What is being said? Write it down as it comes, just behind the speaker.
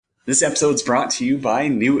This episode is brought to you by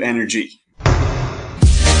New Energy.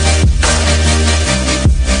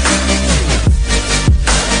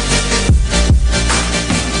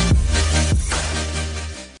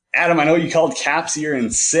 Adam, I know you called Caps here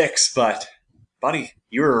in 6, but buddy,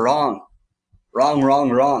 you were wrong.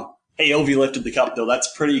 Wrong. Hey, Ovi lifted the cup though.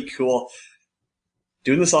 That's pretty cool.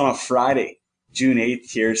 Doing this on a Friday, June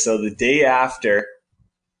 8th here, so the day after.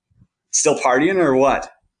 Still partying or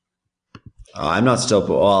what? I'm not still,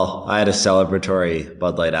 well, I had a celebratory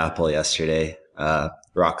Bud Light Apple yesterday,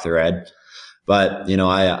 rock the red. But,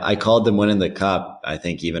 I called them winning the cup. I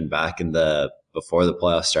think even back before the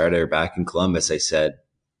playoffs started or back in Columbus, I said,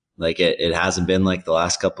 it hasn't been like the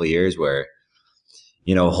last couple of years where,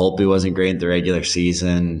 Holtby wasn't great in the regular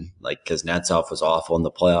season, Kuznetsov was awful in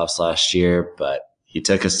the playoffs last year, but he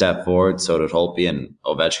took a step forward. So did Holtby, and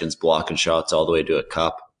Ovechkin's blocking shots all the way to a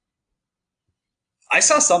cup. I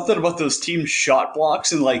saw something about those team shot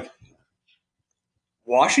blocks, and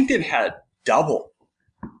Washington had double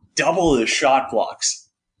the shot blocks.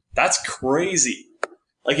 That's crazy.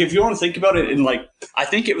 If you want to think about it, I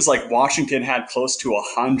think it was Washington had close to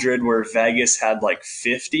 100, where Vegas had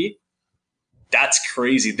 50. That's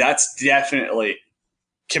crazy. That's definitely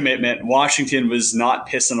commitment. Washington was not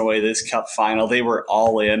pissing away this cup final. They were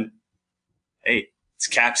all in. Hey, it's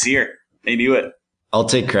Caps here. They knew it. I'll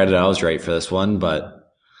take credit. I was right for this one,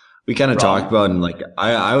 but we kind of talked about, and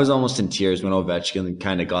I was almost in tears when Ovechkin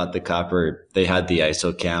kind of got the cup, or they had the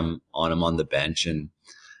ISO cam on him on the bench, and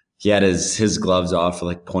he had his gloves off for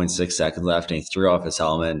 0.6 seconds left, and he threw off his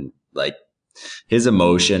helmet, and his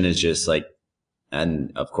emotion is just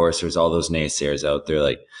and of course there's all those naysayers out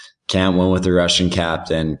there can't win with the Russian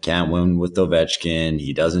captain, can't win with Ovechkin,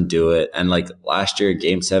 he doesn't do it. And last year,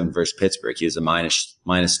 Game 7 versus Pittsburgh, he was a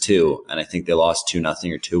 -2, and I think they lost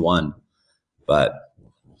 2-0 or 2-1. But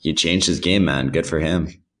he changed his game, man. Good for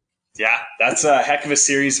him. Yeah, that's a heck of a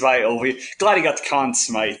series by Ovi. Glad he got the Conn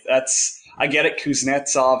Smythe. I get it.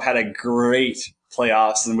 Kuznetsov had a great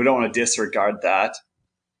playoffs, and we don't want to disregard that.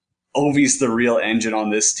 Ovi's the real engine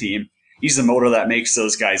on this team. He's the motor that makes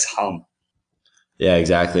those guys hum. Yeah,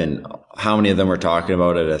 exactly. And how many of them were talking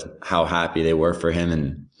about it, how happy they were for him.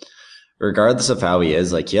 And regardless of how he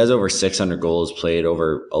is, he has over 600 goals, played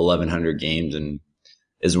over 1,100 games, and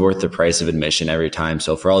is worth the price of admission every time.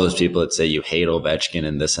 So for all those people that say you hate Ovechkin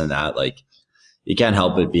and this and that, you can't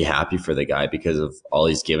help but be happy for the guy because of all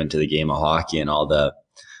he's given to the game of hockey and all the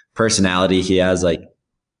personality he has.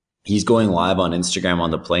 He's going live on Instagram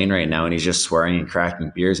on the plane right now, and he's just swearing and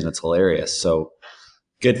cracking beers, and it's hilarious. So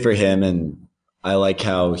good for him. And I like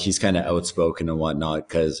how he's kind of outspoken and whatnot,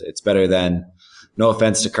 because it's better than, no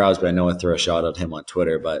offense to Crosby, I know I throw a shot at him on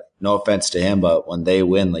Twitter, but no offense to him, but when they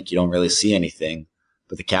win, you don't really see anything.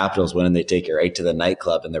 But the Capitals win and they take it right to the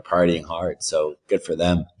nightclub and they're partying hard. So good for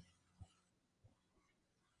them.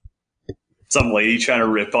 Some lady trying to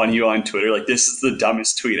rip on you on Twitter, this is the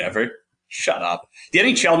dumbest tweet ever. Shut up. The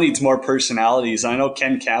NHL needs more personalities. I know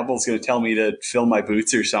Ken Campbell's going to tell me to fill my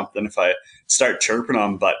boots or something if I start chirping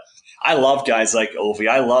them, but I love guys like Ovi.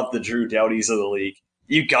 I love the Drew Doughtys of the league.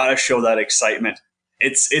 You got to show that excitement.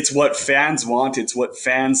 It's what fans want. It's what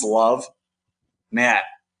fans love. Man,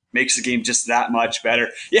 makes the game just that much better.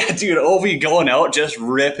 Yeah, dude, Ovi going out, just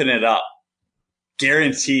ripping it up.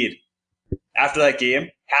 Guaranteed. After that game,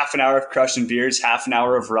 half an hour of crushing beers, half an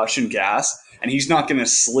hour of Russian gas, and he's not going to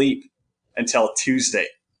sleep until Tuesday.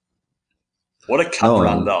 What a cup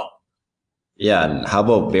run, though. Yeah, and how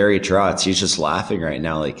about Barry Trotz? He's just laughing right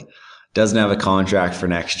now. Doesn't have a contract for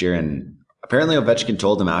next year. And apparently Ovechkin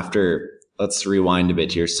told him after, let's rewind a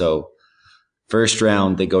bit here. So first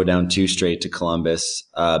round, they go down 2 straight to Columbus,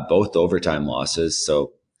 both overtime losses.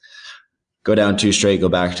 So go down 2 straight, go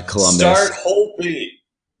back to Columbus. Start Holtby.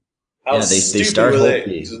 They start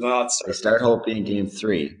Holtby. They start Holtby in Game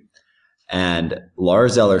 3. And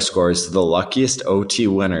Lars Eller scores the luckiest OT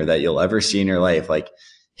winner that you'll ever see in your life.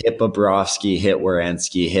 Hit Bobrovsky, hit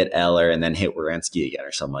Werenski, hit Eller, and then hit Werenski again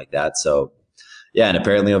or something like that. So, yeah, and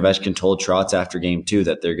apparently Ovechkin told Trotz after Game 2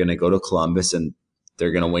 that they're going to go to Columbus and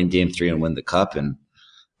they're going to win Game 3 and win the cup. And,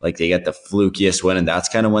 they get the flukiest win, and that's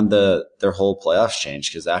kind of when their whole playoffs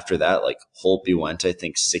changed, because after that, Holtby went, I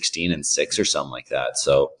think, 16-6 or something like that.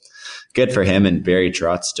 So, good for him. And Barry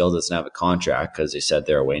Trotz still doesn't have a contract because they said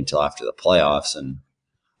they were waiting until after the playoffs. And,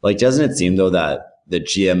 doesn't it seem, though, that the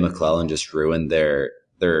GM McClellan just ruined their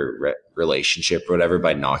relationship or whatever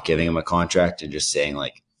by not giving him a contract and just saying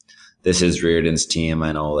this is Reardon's team.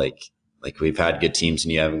 I know we've had good teams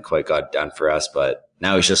and you haven't quite got done for us, but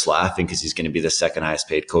now he's just laughing because he's going to be the second highest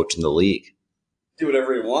paid coach in the league. Do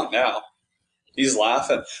whatever you want now. He's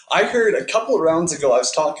laughing. I heard a couple of rounds ago, I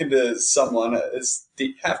was talking to someone,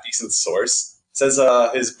 half-decent source, says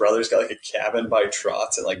his brother's got like a cabin by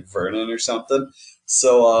Trotz at like Vernon or something.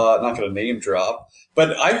 So I'm not going to name drop.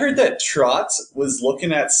 But I heard that Trotz was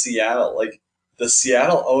looking at Seattle. Like the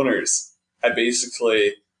Seattle owners had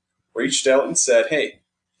basically reached out and said, hey,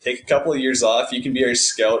 take a couple of years off. You can be our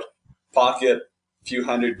scout, pocket a few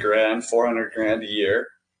 $100,000, $400,000 a year,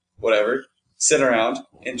 whatever. Sit around,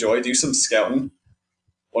 enjoy, do some scouting.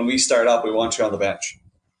 When we start up, we want you on the bench.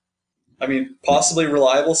 I mean, possibly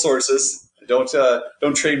reliable sources.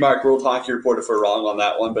 Don't trademark World Hockey Report if we're wrong on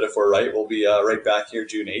that one, but if we're right, we'll be right back here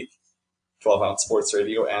June 8th, 12-ounce Sports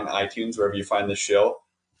Radio and iTunes, wherever you find this show.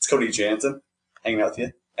 It's Cody Jansen hanging out with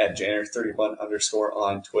you at Janner31_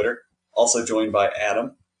 on Twitter. Also joined by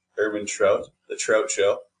Adam, Urban Trout, The Trout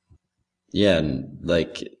Show. Yeah, and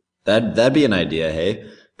like that'd be an idea, hey?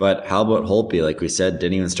 But how about Holtby? Like we said,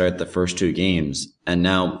 didn't even start the first 2 games. And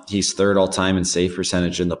now he's third all-time in save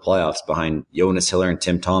percentage in the playoffs behind Jonas Hiller and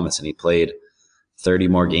Tim Thomas. And he played 30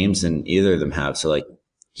 more games than either of them have. So, like,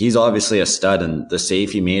 he's obviously a stud. And the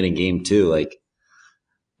save he made in game 2, like,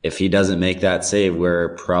 if he doesn't make that save,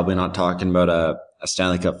 we're probably not talking about a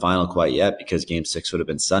Stanley Cup final quite yet because game 6 would have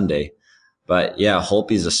been Sunday. But, yeah,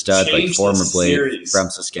 Holtby's a stud, like former Blade from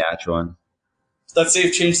Saskatchewan. That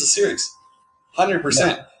save changed the series. 100%.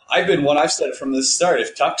 Yeah. I've said it from the start.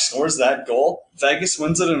 If Tuch scores that goal, Vegas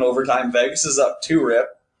wins it in overtime. Vegas is up 2-rip.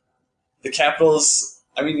 The Capitals,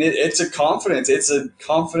 I mean, it's a confidence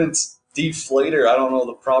deflator. I don't know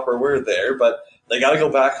the proper word there, but they got to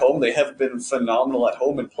go back home. They have been phenomenal at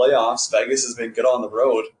home in playoffs. Vegas has been good on the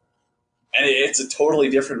road. And it's a totally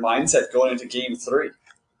different mindset going into game 3.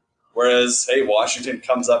 Whereas, hey, Washington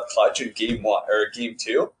comes up clutch in game 1 or game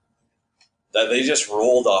 2. That they just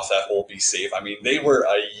rolled off that Holtby save. I mean, they were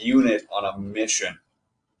a unit on a mission.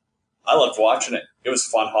 I loved watching it. It was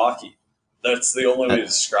fun hockey. That's the only way to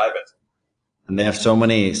describe it. And they have so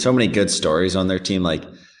many good stories on their team. Like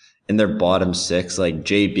in their bottom 6, like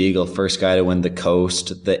Jay Beagle, first guy to win the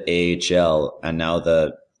Coast, the AHL, and now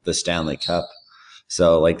the Stanley Cup.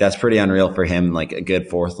 So like that's pretty unreal for him. Like a good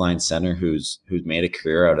 4th line center who's made a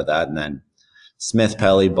career out of that. And then Smith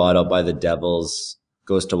Pelly bought out by the Devils.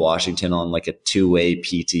 Goes to Washington on like a 2-way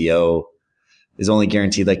PTO, is only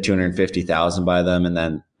guaranteed like $250,000 by them. And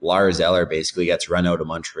then Lars Eller basically gets run out of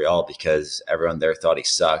Montreal because everyone there thought he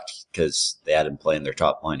sucked because they had him playing their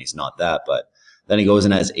top line. He's not that, but then he goes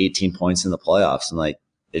and has 18 points in the playoffs. And like,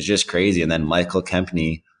 it's just crazy. And then Michael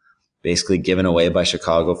Kempny, basically given away by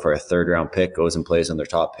Chicago for a 3rd-round pick, goes and plays on their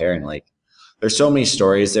top pair. And like, there's so many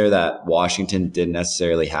stories there that Washington didn't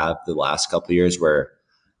necessarily have the last couple of years where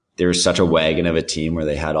there was such a wagon of a team where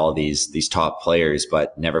they had all these top players,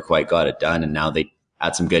 but never quite got it done. And now they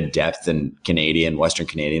had some good depth in Western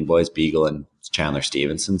Canadian boys, Beagle and Chandler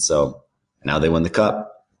Stevenson. So now they win the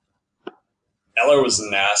cup. Eller was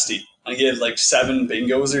nasty. He had like 7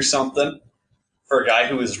 bingos or something for a guy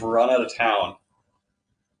who was run out of town.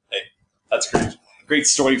 Hey, that's great. Great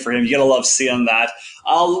story for him. You gotta love seeing that.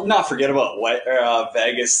 I'll not forget about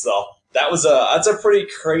Vegas though. That's a pretty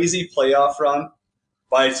crazy playoff run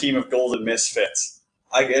by a team of golden misfits.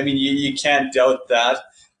 I mean, you can't doubt that.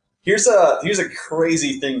 Here's a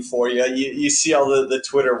crazy thing for you. You see all the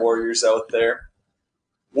Twitter warriors out there.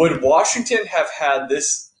 Would Washington have had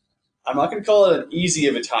this? I'm not going to call it an easy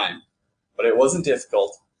of a time, but it wasn't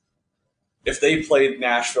difficult. If they played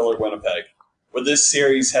Nashville or Winnipeg, would this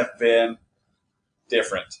series have been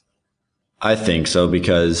different? I think so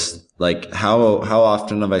because, like, how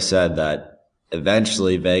often have I said that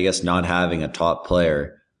eventually Vegas not having a top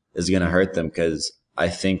player is going to hurt them? Because I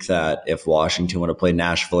think that if Washington would have played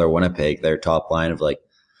Nashville or Winnipeg, their top line of like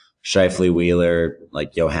Scheifele, Wheeler,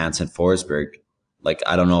 like Johansson, Forsberg, like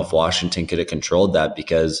I don't know if Washington could have controlled that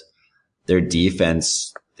because their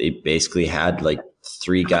defense, they basically had like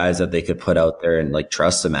 3 guys that they could put out there and like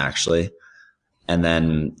trust them actually. And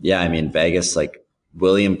then, yeah, I mean, Vegas, like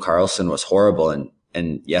William Karlsson was horrible. And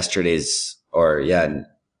in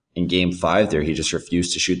game 5 there, he just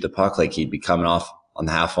refused to shoot the puck. Like he'd be coming off on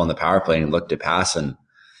the half on the power play and looked to pass, and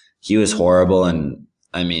he was horrible. And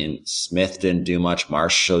I mean, Smith didn't do much.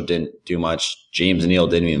 Marshall didn't do much. James Neal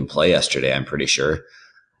didn't even play yesterday, I'm pretty sure.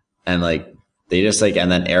 And like, they just like, and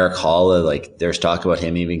then Eric Hall, like there's talk about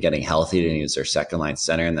him even getting healthy and he was their 2nd line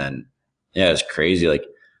center. And then, yeah, it's crazy. Like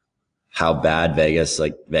how bad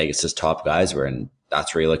Vegas's top guys were. And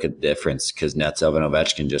that's where you look at the difference because Netzov and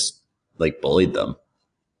Ovechkin just like bullied them.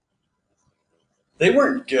 They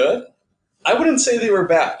weren't good. I wouldn't say they were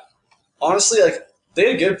bad. Honestly, like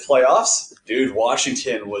they had good playoffs. Dude,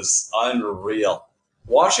 Washington was unreal.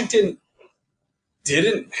 Washington,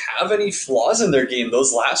 didn't have any flaws in their game.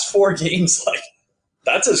 Those last 4 games, like,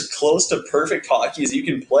 that's as close to perfect hockey as you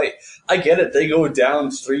can play. I get it. They go down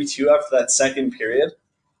 3-2 after that second period.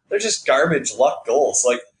 They're just garbage luck goals.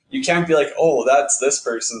 Like, you can't be like, oh, that's this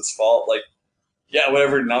person's fault. Like, yeah,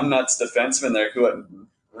 whatever numbnuts defenseman there who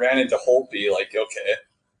ran into Holtby, like, okay,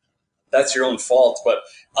 that's your own fault. But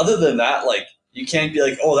other than that, like, you can't be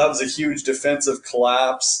like, oh, that was a huge defensive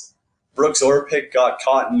collapse. Brooks Orpik got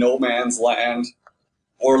caught in no man's land.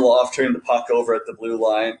 Orlov turned the puck over at the blue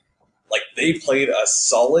line. Like, they played a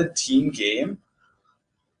solid team game,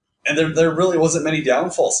 and there really wasn't many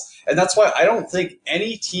downfalls. And that's why I don't think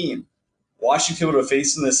any team Washington would have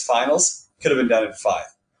faced in this finals could have been done in 5.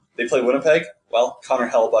 They play Winnipeg. Well, Connor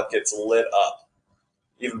Hellebuyck gets lit up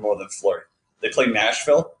even more than Fleury. They play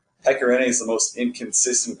Nashville. Pekka Rinne is the most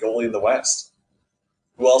inconsistent goalie in the West.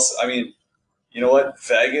 Who else? I mean, you know what?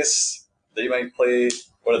 Vegas, they might play,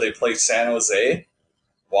 what do they play, San Jose?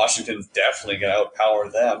 Washington's definitely going to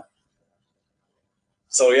outpower them.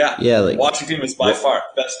 So, yeah, like, Washington is by far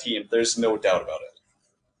best team. There's no doubt about it.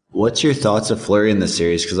 What's your thoughts of Fleury in the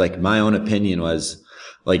series? Because, like, my own opinion was,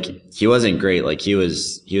 like, he wasn't great. Like, he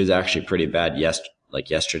was actually pretty bad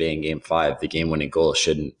yesterday in Game 5. The game-winning goal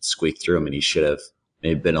shouldn't squeak through him, and he should have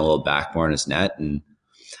maybe been a little back more in his net. And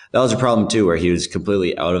that was a problem, too, where he was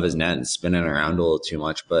completely out of his net and spinning around a little too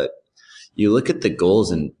much. But you look at the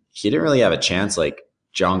goals, and he didn't really have a chance. Like,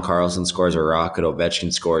 John Carlson scores a rocket,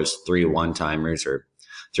 Ovechkin scores 3 one-timers or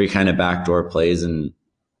 3 kind of backdoor plays. And,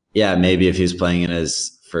 yeah, maybe if he was playing in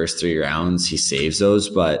his first 3 rounds, he saves those.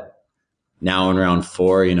 But now in round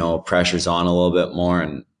 4, you know, pressure's on a little bit more.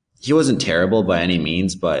 And he wasn't terrible by any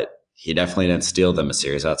means, but he definitely didn't steal them a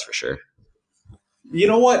series, that's for sure. You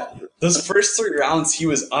know what? Those first 3 rounds, he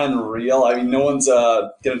was unreal. I mean, no one's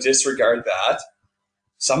going to disregard that.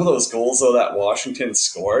 Some of those goals, though, that Washington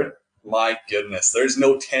scored, my goodness, there's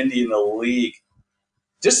no Tendy in the league.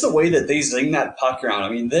 Just the way that they zing that puck around. I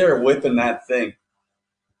mean, they're whipping that thing.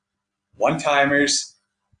 One-timers,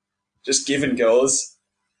 just give and goes.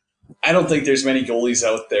 I don't think there's many goalies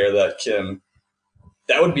out there that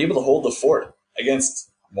would be able to hold the fort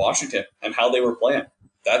against Washington and how they were playing.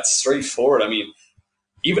 That's straightforward. I mean,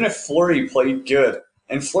 even if Fleury played good,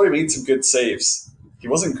 and Fleury made some good saves, he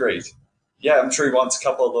wasn't great. Yeah, I'm sure he wants a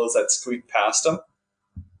couple of those that squeaked past him.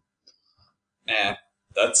 Man,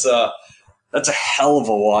 that's a hell of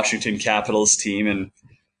a Washington Capitals team, and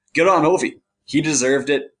good on Ovi. He deserved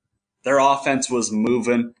it. Their offense was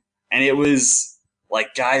moving, and it was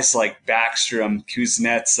like guys like Backstrom,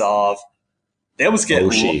 Kuznetsov. They almost get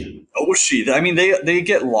Oshie. I mean, they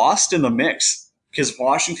get lost in the mix because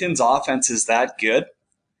Washington's offense is that good.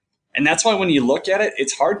 And that's why when you look at it,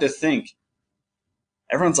 it's hard to think.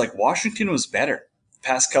 Everyone's like, Washington was better the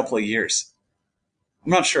past couple of years.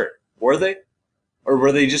 I'm not sure. Were they? Or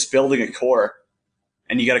were they just building a core?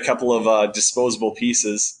 And you got a couple of disposable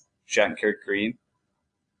pieces, Shattenkirk Green.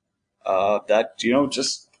 That, you know,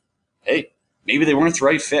 just, hey, maybe they weren't the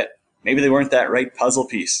right fit. Maybe they weren't that right puzzle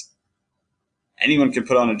piece. Anyone could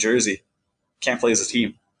put on a jersey. Can't play as a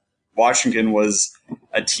team. Washington was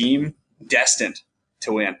a team destined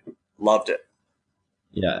to win. Loved it.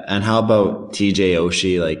 Yeah, and how about TJ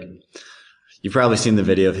Oshie? Like, you've probably seen the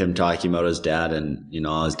video of him talking about his dad, and, you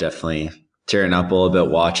know, I was definitely tearing up a little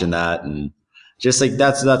bit watching that. And just like,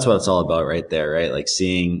 that's what it's all about right there, right? Like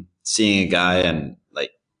seeing a guy and like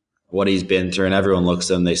what he's been through, and everyone looks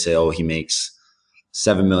at him, they say, oh, he makes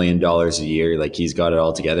 $7 million a year. Like, he's got it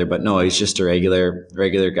all together. But no, he's just a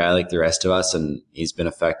regular guy like the rest of us. And he's been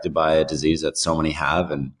affected by a disease that so many have.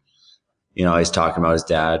 And, you know, he's talking about his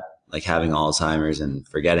dad, like having Alzheimer's and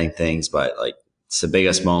forgetting things, but like it's the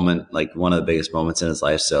biggest moment, like one of the biggest moments in his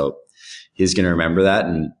life. So he's going to remember that.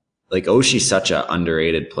 And like, Oshie's such an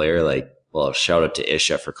underrated player. Like, well, shout out to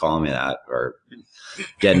Isha for calling me that or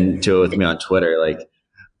getting to it with me on Twitter. Like,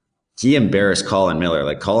 he embarrassed Colin Miller.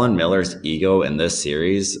 Like, Colin Miller's ego in this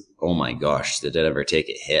series, oh my gosh, did it ever take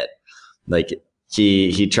a hit? Like,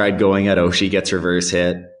 he tried going at Oshie, gets reverse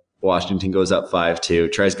hit. Washington goes up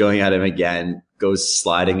 5-2, tries going at him again, goes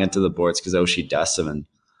sliding into the boards because Oshie dusts him. And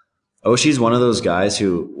Oshie's one of those guys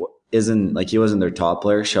who isn't, like, he wasn't their top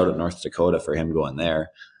player. Shout out North Dakota for him going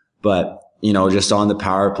there. But, you know, just on the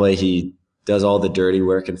power play, he does all the dirty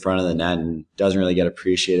work in front of the net and doesn't really get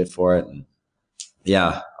appreciated for it. And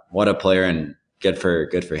yeah, what a player, and good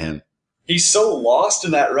for him. He's so lost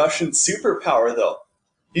in that Russian superpower, though.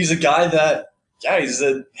 He's a guy that, yeah, he's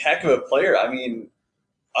a heck of a player. I mean,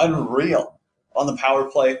 unreal on the power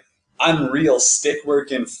play, unreal stick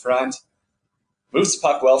work in front, moves the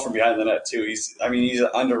puck well from behind the net too. He's an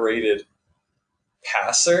underrated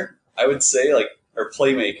passer, I would say. Like, or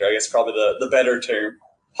playmaker, I guess probably the better term,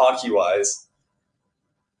 hockey-wise.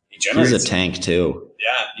 He's a tank too.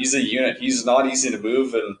 Yeah, he's a unit. He's not easy to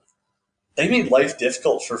move, and they made life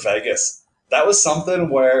difficult for Vegas. That was something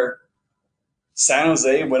where San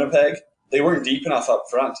Jose and Winnipeg, they weren't deep enough up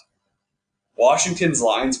front. Washington's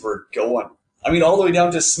lines were going. I mean, all the way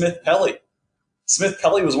down to Smith Pelly. Smith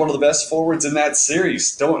Pelly was one of the best forwards in that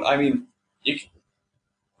series. He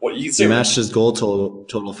matched his goal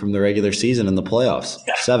total from the regular season in the playoffs.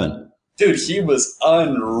 Yeah. 7. Dude, he was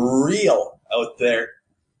unreal out there.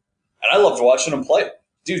 And I loved watching him play.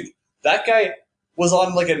 Dude, that guy was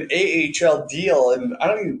on like an AHL deal, and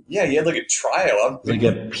he had like a tryout. Like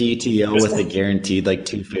a PTO with a guaranteed like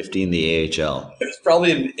 $250 in the AHL. It's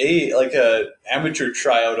probably a amateur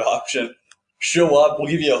tryout option. Show up, we'll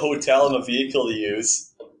give you a hotel and a vehicle to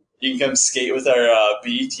use. You can come skate with our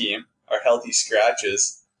B team, our healthy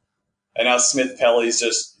scratches. And now Smith Pelly's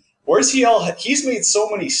just, where's he all? He's made so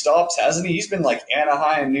many stops, hasn't he? He's been like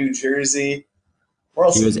Anaheim, New Jersey. Where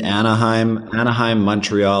else? He was Anaheim,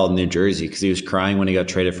 Montreal, New Jersey, because he was crying when he got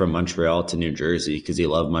traded from Montreal to New Jersey because he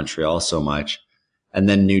loved Montreal so much. And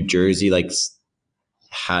then New Jersey,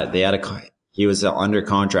 he was under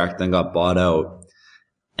contract, then got bought out.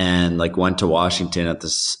 And went to Washington at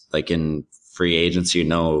this in free agency,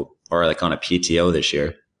 or on a PTO this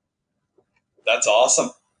year. That's awesome.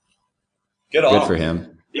 Good for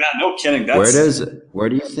him. Yeah, no kidding. Where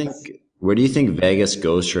do you think Vegas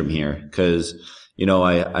goes from here? Because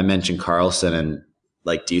I mentioned Karlsson, and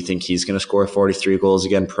do you think he's going to score 43 goals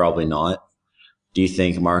again? Probably not. Do you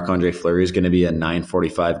think Marc-Andre Fleury is going to be a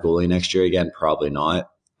 .945 goalie next year again? Probably not.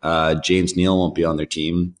 James Neal won't be on their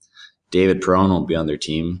team. David Perron won't be on their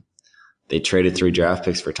team. They traded 3 draft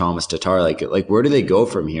picks for Thomas Tatar. Where do they go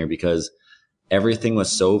from here? Because everything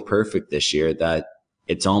was so perfect this year that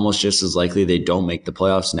it's almost just as likely they don't make the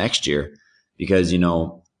playoffs next year. Because,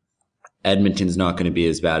 Edmonton's not going to be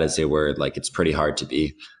as bad as they were. It's pretty hard to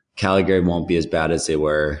be. Calgary won't be as bad as they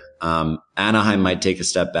were. Anaheim might take a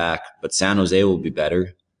step back, but San Jose will be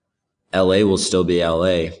better. LA will still be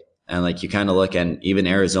LA. And you kind of look, and even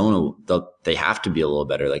Arizona, they have to be a little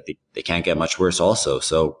better. They can't get much worse also.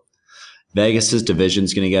 So Vegas's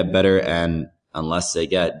division's going to get better. And unless they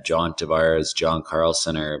get John Tavares, John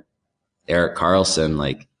Karlsson, or Erik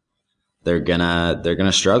Karlsson, they're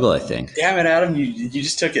gonna struggle, I think. Damn it, Adam, you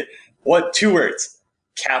just took it. What? 2 words.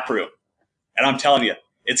 Cap room. And I'm telling you,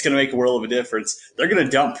 it's going to make a world of a difference. They're going to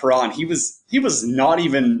dump Perron. He was not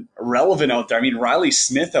even relevant out there. I mean, Riley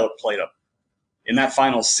Smith outplayed him in that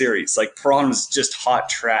final series. Perron was just hot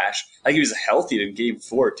trash. He was healthy in game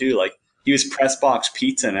 4 too. He was press box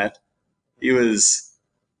pizza in it.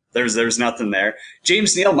 There's nothing there.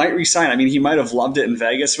 James Neal might resign. I mean, he might have loved it in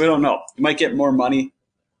Vegas. We don't know. He might get more money.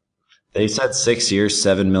 They said 6 years,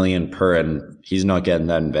 $7 million per, and he's not getting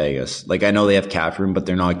that in Vegas. I know they have cap room, but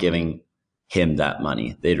they're not giving him that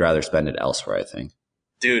money. They'd rather spend it elsewhere, I think.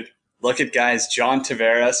 Dude, look at guys. John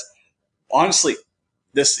Tavares. Honestly,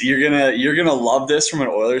 you're gonna love this from an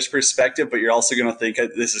Oilers perspective, but you're also gonna think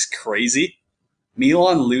this is crazy.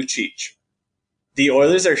 Milan Lucic. The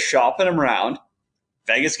Oilers are shopping him around.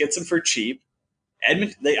 Vegas gets him for cheap.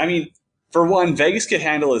 For one, Vegas could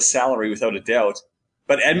handle his salary without a doubt,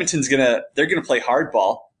 but Edmonton's gonna play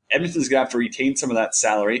hardball. Edmonton's gonna have to retain some of that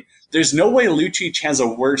salary. There's no way Lucic has a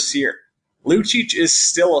worse year. Lucic is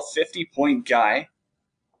still a 50-point guy.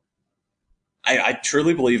 I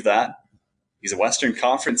truly believe that. He's a Western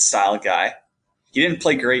Conference style guy. He didn't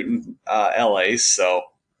play great in LA, so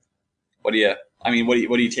what do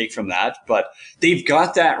you take from that? But they've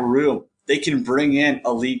got that room. They can bring in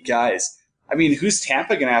elite guys. I mean, who's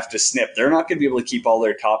Tampa going to have to snip? They're not going to be able to keep all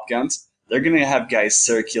their top guns. They're going to have guys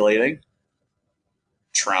circulating.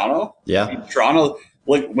 Toronto? Yeah. Toronto,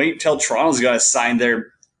 wait until Toronto's got to sign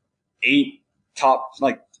their 8 top,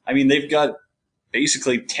 they've got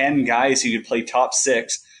basically 10 guys who could play top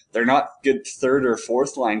 6. They're not good 3rd or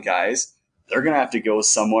 4th line guys. They're going to have to go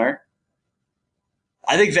somewhere.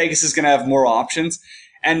 I think Vegas is going to have more options.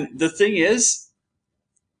 And the thing is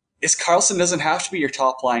Karlsson doesn't have to be your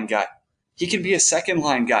top line guy. He can be a second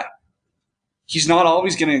line guy. He's not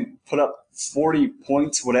always going to put up 40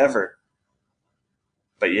 points, whatever.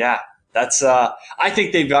 But yeah, that's I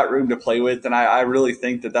think they've got room to play with, and I really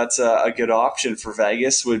think that's a good option for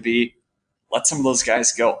Vegas would be let some of those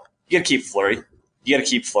guys go. You got to keep Fleury. You got to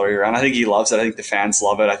keep Fleury around. I think he loves it. I think the fans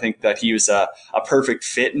love it. I think that he was a perfect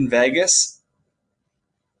fit in Vegas.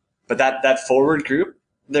 But that forward group,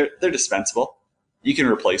 they're dispensable. You can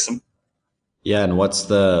replace them. Yeah, and what's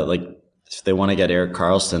if they want to get Erik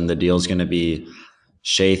Karlsson, the deal's going to be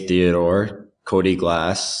Shea Theodore, Cody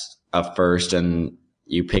Glass up first, and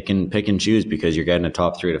you pick and choose because you're getting a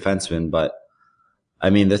top 3 defenseman. But I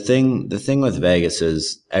mean, the thing with Vegas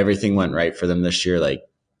is everything went right for them this year. Like,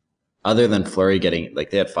 other than Fleury getting, like,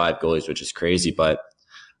 they had 5 goalies, which is crazy, but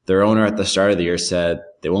their owner at the start of the year said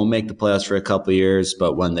they won't make the playoffs for a couple of years,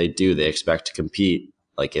 but when they do, they expect to compete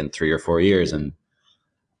like in 3 or 4 years. And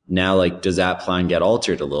now, like, does that plan get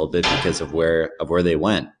altered a little bit because of where they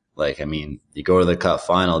went? Like, I mean, you go to the Cup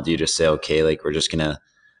final, do you just say, okay, like, we're just going to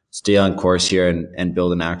stay on course here and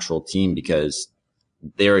build an actual team? Because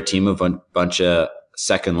they're a team of a bunch of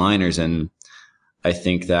second liners. And I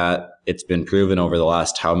think that it's been proven over the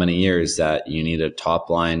last how many years that you need a top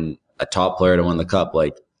player to win the Cup,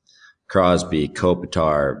 like Crosby,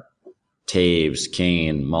 Kopitar, Taves,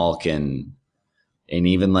 Kane, Malkin, and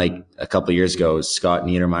even like a couple of years ago, Scott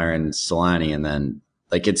Niedermayer and Solani. And then,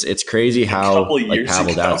 like, it's crazy how, like,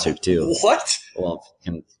 Pavel Datsyuk too. What? Well,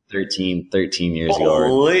 13 years ago,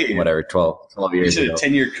 or whatever, 12 years ago.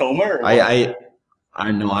 10-year coma? Or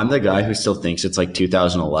I know I'm the guy who still thinks it's like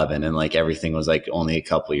 2011 and like everything was like only a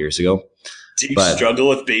couple of years ago. Do you struggle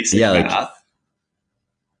with basic math?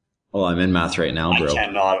 Well, I'm in math right now, bro. I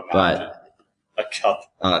cannot imagine a cup.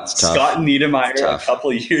 It's tough. Scott Niedermayer a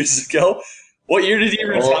couple of years ago. What year did he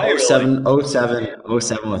retire? 07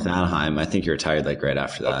 with Anaheim. I think he retired like right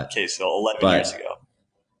after that. Okay, so 11 years ago.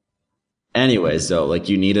 Anyways, though, like,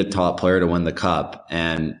 you need a top player to win the Cup,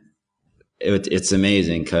 and it's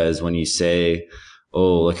amazing because when you say,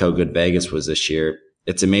 oh, look how good Vegas was this year,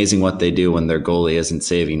 it's amazing what they do when their goalie isn't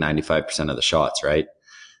saving 95% of the shots, right?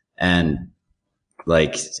 And,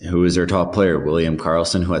 like, who is their top player? William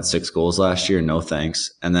Karlsson, who had 6 goals last year? No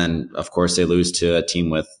thanks. And then, of course, they lose to a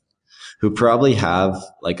team who probably have,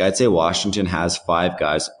 like, I'd say Washington has 5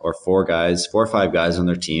 guys or 4 or 5 guys on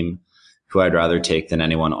their team who I'd rather take than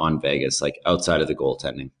anyone on Vegas, like, outside of the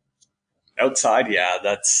goaltending. Outside, yeah,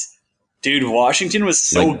 dude, Washington was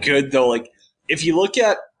so good, though. Like, if you look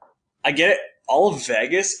at, I get it, all of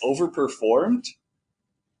Vegas overperformed,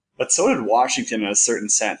 but so did Washington in a certain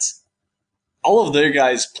sense. All of their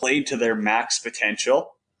guys played to their max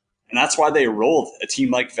potential, and that's why they rolled a team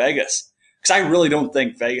like Vegas. Because I really don't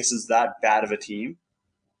think Vegas is that bad of a team,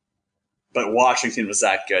 but Washington was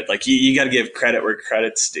that good. Like, you got to give credit where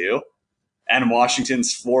credit's due. And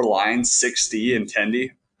Washington's 4 lines, 6D and 10D,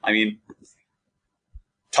 I mean,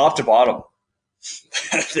 top to bottom,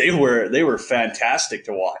 they were fantastic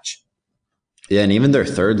to watch. Yeah, and even their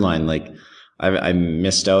third line, like, I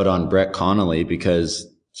missed out on Brett Connolly because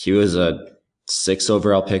he was a 6th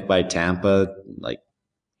overall pick by Tampa like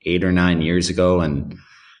 8 or 9 years ago, and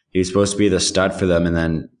he was supposed to be the stud for them, and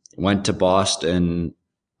then went to Boston,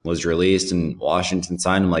 was released, and Washington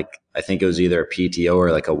signed him. Like, I think it was either a PTO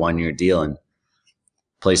or like a 1-year deal, and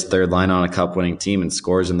plays third line on a Cup winning team and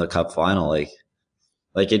scores in the Cup final.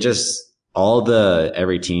 Like it just,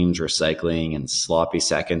 every team's recycling and sloppy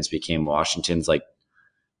seconds became Washington's like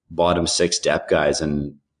bottom 6 depth guys.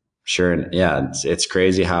 And sure, yeah, it's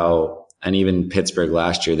crazy how, and even Pittsburgh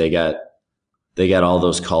last year, they got all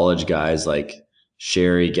those college guys like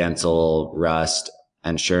Sherry, Gensel, Rust,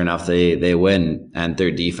 and sure enough, they win, and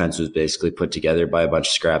their defense was basically put together by a bunch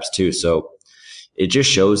of scraps too. So it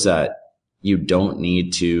just shows that you don't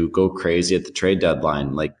need to go crazy at the trade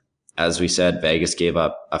deadline. Like, as we said, Vegas gave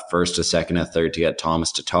up a 1st, a 2nd, a 3rd to get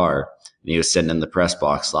Thomas Tatar, and he was sitting in the press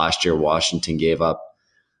box. Last year, Washington gave up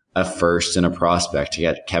a 1st and a prospect to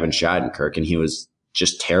get Kevin Shattenkirk, and he was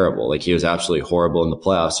just terrible. Like, he was absolutely horrible in the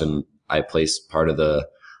playoffs, and I place part of the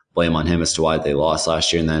blame on him as to why they lost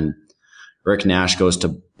last year. And then Rick Nash goes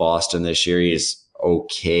to Boston this year. He's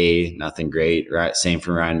okay, nothing great. Right? Same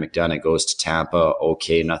for Ryan McDonough. Goes to Tampa,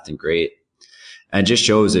 okay, nothing great. And it just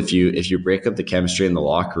shows if you break up the chemistry in the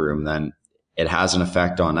locker room, then it has an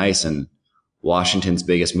effect on ice. And Washington's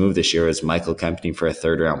biggest move this year was Michael Kempny for a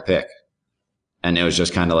 3rd round pick. And it was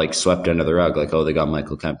just kind of like swept under the rug. Like, oh, they got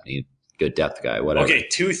Michael Kempny, good depth guy, whatever. Okay,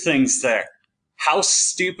 2 things there. How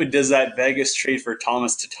stupid does that Vegas trade for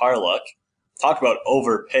Thomas Tatar look? Talk about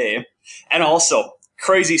overpay. And also,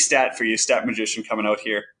 crazy stat for you, stat magician coming out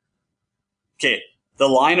here. Okay, the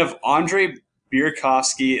line of Andre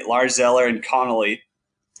Burakovsky, Lars Eller, and Connolly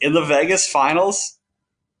in the Vegas finals,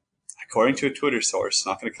 according to a Twitter source,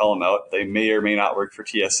 not going to call them out, they may or may not work for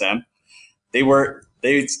TSN,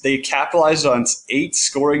 they capitalized on 8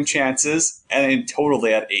 scoring chances, and in total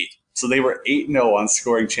they had 8. So they were 8-0 on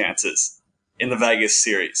scoring chances in the Vegas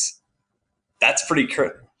series. That's pretty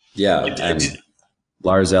crazy. Yeah, and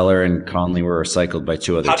Lars Eller and Connolly were recycled by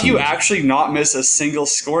 2 other teams. How do you actually not miss a single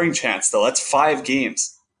scoring chance, though? That's 5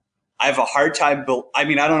 games. I have a hard time. I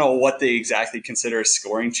don't know what they exactly consider a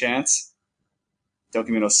scoring chance. Don't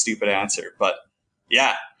give me no stupid answer. But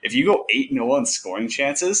Yeah, if you go 8-0 on scoring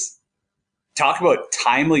chances, talk about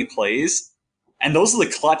timely plays, and those are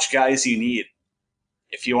the clutch guys you need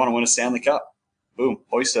if you want to win a Stanley Cup. Boom,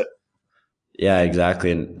 hoist it. Yeah,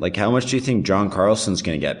 exactly. And like, how much do you think John Carlson's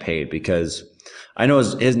going to get paid? Because I know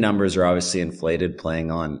his numbers are obviously inflated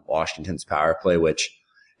playing on Washington's power play, which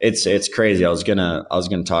it's crazy. I was gonna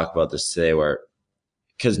talk about this today, where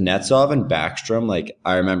because Netsov and Backstrom, like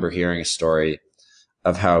I remember hearing a story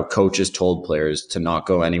of how coaches told players to not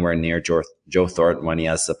go anywhere near Joe Thornton when he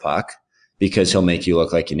has the puck because he'll make you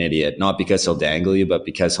look like an idiot. Not because he'll dangle you, but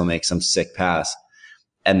because he'll make some sick pass.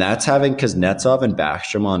 And that's because Netsov and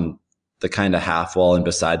Backstrom on the kind of half wall and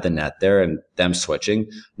beside the net there and them switching,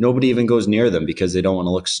 nobody even goes near them because they don't want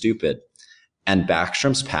to look stupid. And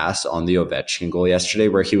Backstrom's pass on the Ovechkin goal yesterday,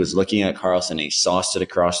 where he was looking at Carlson and he sauced it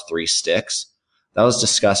across 3 sticks, that was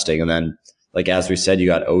disgusting. And then, like as we said, you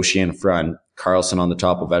got Oshie in front, Carlson on the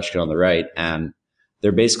top, Ovechkin on the right, and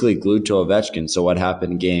they're basically glued to Ovechkin. So what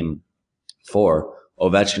happened in game 4?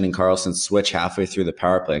 Ovechkin and Carlson switch halfway through the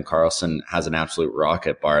power play, and Carlson has an absolute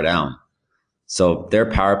rocket bar down. So their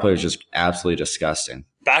power play is just absolutely disgusting.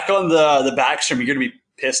 Back on the Backstrom, you're going to be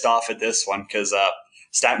pissed off at this one because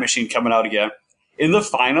Stat Machine coming out again. In the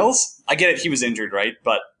finals, I get it, he was injured, right?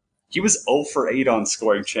 But he was 0 for 8 on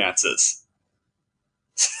scoring chances.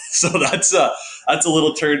 So that's a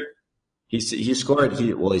little turn. He scored.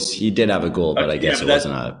 He did have a goal, but I guess it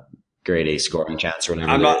wasn't a grade A scoring chance or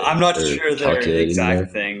whatever. I'm not sure the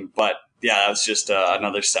exact thing, but yeah, that was just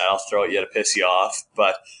another stat I'll throw at you to piss you off.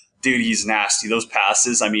 But dude, he's nasty. Those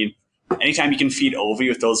passes, I mean, anytime you can feed Ovi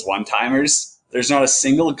with those one-timers, there's not a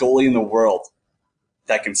single goalie in the world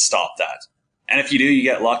that can stop that. And if you do, you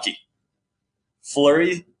get lucky.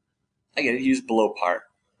 Fleury, I get it, he's below par.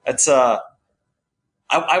 That's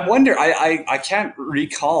I wonder, I can't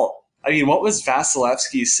recall. I mean, what was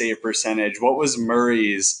Vasilevsky's save percentage? What was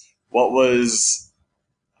Murray's? What was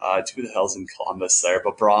who the hell's in Columbus there?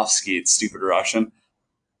 Bobrovsky, stupid Russian.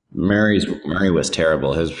 Murray was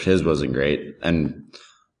terrible. His wasn't great. And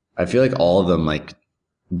I feel like all of them, like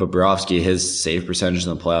Bobrovsky, his save percentage in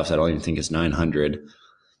the playoffs, I don't even think is 900.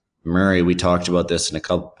 Murray, we talked about this in a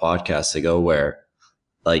couple podcasts ago, where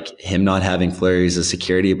like him not having Fleury as a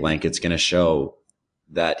security blanket's going to show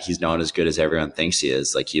that he's not as good as everyone thinks he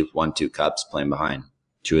is. Like, he won 2 cups playing behind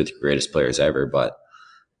 2 of the greatest players ever.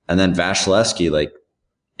 And then Vasilevsky, like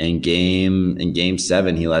in game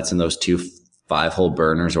 7, he lets in those 2 5-hole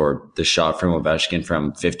burners, or the shot from Ovechkin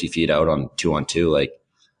from 50 feet out on 2-on-2. Like,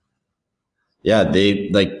 yeah, they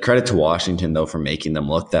like credit to Washington though for making them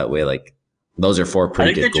look that way. Like, those are 4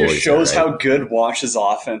 pretty good goalies. I think it just shows how good Wash's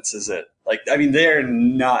offense is. Like, I mean, they're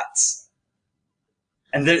nuts.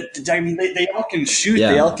 And they all can shoot.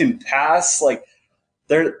 Yeah. They all can pass. Like,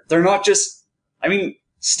 they're not just. I mean,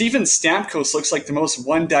 Steven Stamkos looks like the most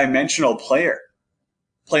one-dimensional player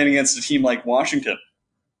playing against a team like Washington.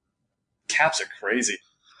 Caps are crazy.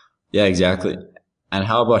 Yeah, exactly. And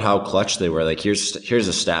how about how clutch they were? Like, here's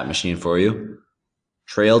a stat machine for you.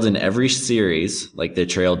 Trailed in every series. Like, they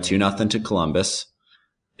trailed 2-0 to Columbus.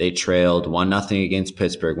 They trailed 1-0 against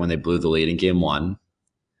Pittsburgh when they blew the lead in game 1.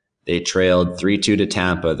 They trailed 3-2 to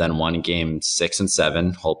Tampa, then won game 6 and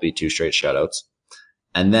 7. Holtby 2 straight shutouts.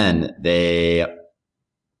 And then they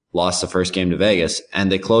lost the first game to Vegas,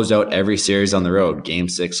 and they closed out every series on the road. Game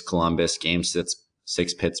 6 Columbus, game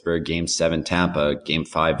 6 Pittsburgh, game 7 Tampa, game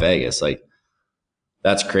 5 Vegas. Like,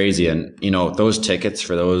 that's crazy. And, you know, those tickets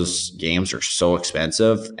for those games are so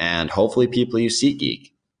expensive, and hopefully people use SeatGeek.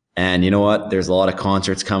 And you know what? There's a lot of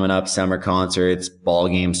concerts coming up, summer concerts, ball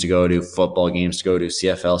games to go to, football games to go to,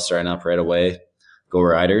 CFL starting up right away. Go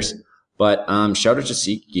Riders. But shout out to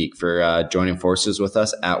SeatGeek for joining forces with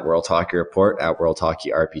us at World Hockey Report, at World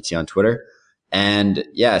Hockey RPT on Twitter. And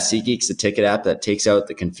yeah, SeatGeek's a ticket app that takes out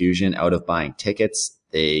the confusion out of buying tickets.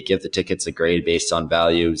 They give the tickets a grade based on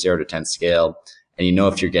value, 0 to 10 scale. And you know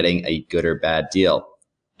if you're getting a good or bad deal.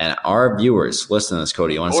 And our viewers, listen to this,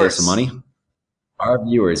 Cody, you want to save some money? Our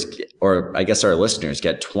viewers, or I guess our listeners,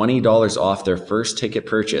 get $20 off their first ticket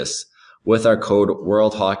purchase with our code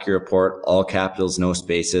World Hockey Report, all capitals, no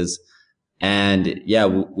spaces. And yeah,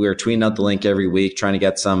 we're tweeting out the link every week, trying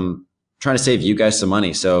to save you guys some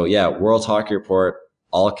money. So yeah, World Hockey Report,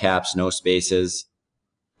 all caps, no spaces.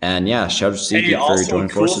 And yeah, shout out to SeatGeek for joining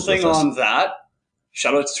forces with us. Cool thing on that,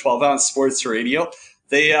 shout out to 12 Ounce Sports Radio.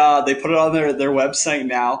 They put it on their website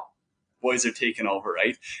now. Boys are taking over,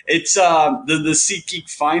 right? It's the SeatGeek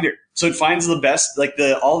Finder. So it finds the best, like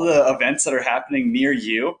all the events that are happening near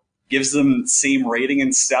you, gives them the same rating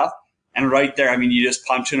and stuff. And right there, I mean, you just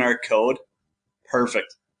punch in our code.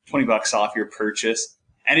 Perfect. $20 off your purchase.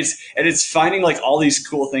 And it's finding like all these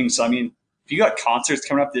cool things. So I mean, If you got concerts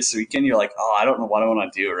coming up this weekend, you're like, oh, I don't know what I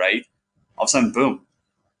want to do, right? All of a sudden, boom.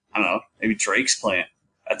 I don't know. Maybe Drake's playing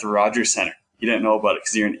at the Rogers Center. You didn't know about it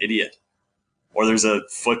because you're an idiot. Or there's a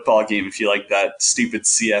football game if you like that stupid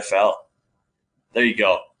CFL. There you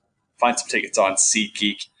go. Find some tickets on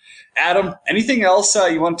SeatGeek. Adam, anything else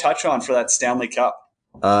you want to touch on for that Stanley Cup?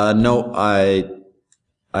 No,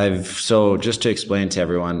 so just to explain to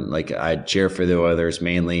everyone, like I cheer for the Oilers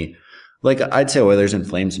mainly. Like I'd say Oilers and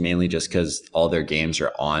Flames mainly just because all their games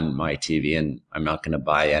are on my TV and I'm not going to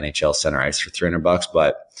buy NHL Center Ice for $300.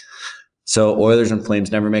 But so Oilers and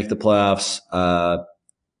Flames never make the playoffs.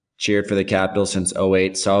 Cheered for the Capitals since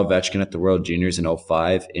 2008. Saw Ovechkin at the World Juniors in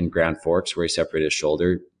 2005 in Grand Forks where he separated his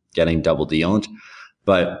shoulder, getting double dealed.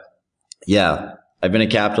 But yeah, I've been a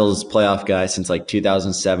Capitals playoff guy since like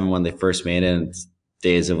 2007 when they first made it. It's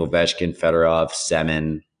days of Ovechkin, Fedorov,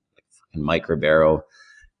 Semin, and Mike Ribeiro.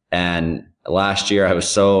 And last year I was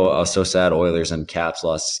so sad Oilers and Caps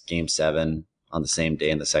lost Game 7 on the same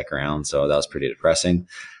day in the second round. So that was pretty depressing.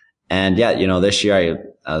 And yeah, this year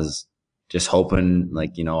I was just hoping,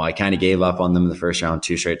 like, I kind of gave up on them in the first round,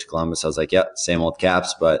 2 straight to Columbus. I was like, yep, same old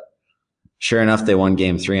Caps. But sure enough, they won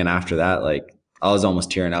Game 3. And after that, like, I was almost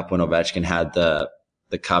tearing up when Ovechkin had the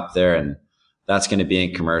cup there. And that's going to be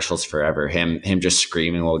in commercials forever. Him just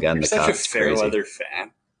screaming while getting the cup. You're such a fair weather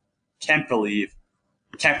fan. Can't believe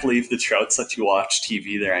the Trouts let you watch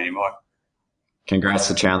TV there anymore. Congrats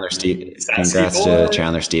to Chandler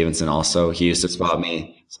Stevenson also. He used to spot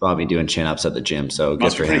me doing chin-ups at the gym, so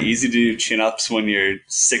good for him. Pretty easy to do chin-ups when you're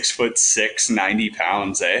 6'6", 90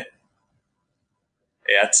 pounds, eh?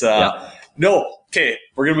 Yeah, it's no. Okay,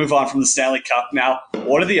 we're gonna move on from the Stanley Cup now.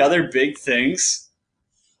 What are the other big things?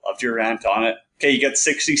 Loved your rant on it. Okay, you got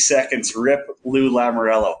 60 seconds. Rip Lou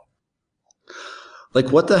Lamoriello.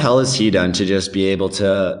 Like, what the hell has he done to just be able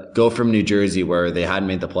to go from New Jersey, where they hadn't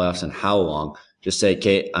made the playoffs in how long, just say,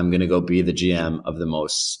 okay, I'm going to go be the GM of the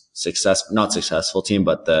most not successful team,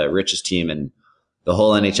 but the richest team in the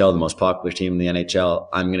whole NHL, the most popular team in the NHL.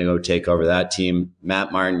 I'm going to go take over that team.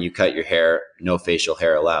 Matt Martin, you cut your hair, no facial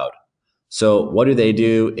hair allowed. So what do they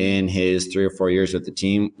do in his 3 or 4 years with the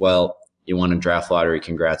team? Well, you won a draft lottery.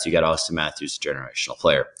 Congrats. You got Austin Matthews, a generational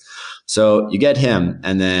player. So you get him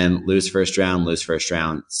and then lose first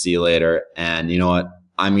round. See you later. And you know what?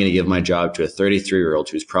 I'm going to give my job to a 33-year-old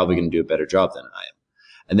who's probably going to do a better job than I am.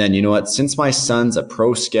 And then, you know what? Since my son's a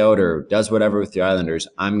pro scout or does whatever with the Islanders,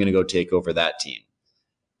 I'm going to go take over that team.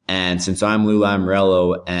 And since I'm Lou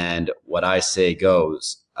Lamoriello and what I say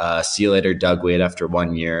goes, see you later, Doug Weight, after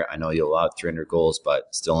 1 year. I know you'll allow 300 goals,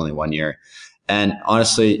 but still only 1 year. And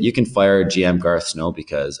honestly, you can fire GM Garth Snow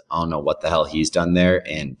because I don't know what the hell he's done there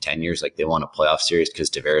in 10 years. Like, they won a playoff series because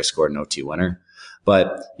Tavares scored an OT winner.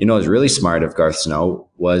 But, it was really smart of Garth Snow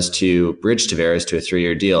was to bridge Tavares to a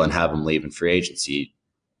 3-year deal and have him leave in free agency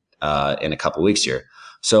in a couple weeks here.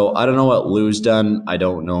 So I don't know what Lou's done. I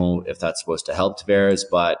don't know if that's supposed to help Tavares,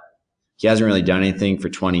 but he hasn't really done anything for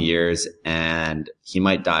 20 years, and he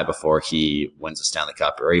might die before he wins a Stanley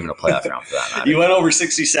Cup or even a playoff round for that matter. You went over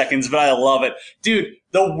 60 seconds, but I love it. Dude,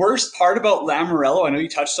 the worst part about Lamoriello, I know you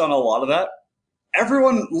touched on a lot of that,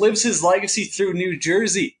 everyone lives his legacy through New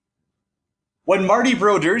Jersey. When Marty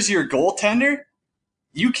Brodeur's your goaltender,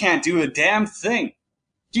 you can't do a damn thing.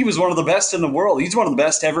 He was one of the best in the world. He's one of the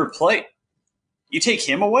best to ever play. You take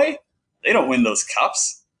him away, they don't win those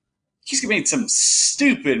cups. He's made some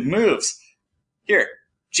stupid moves. Here,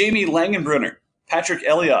 Jamie Langenbrunner, Patrick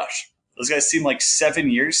Elias. Those guys seem like 7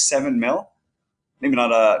 years, $7 million. Maybe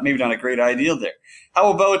not a great idea there.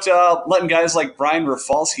 How about letting guys like Brian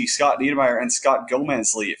Rafalski, Scott Niedermayer, and Scott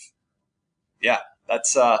Gomez leave? Yeah,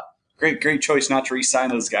 that's great choice not to re-sign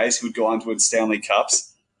those guys who would go on to win Stanley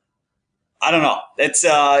Cups. I don't know. It's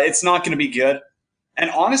not going to be good. And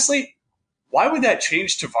honestly, why would that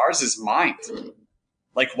change Tavares' mind?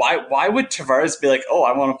 Like, why would Tavares be like, oh,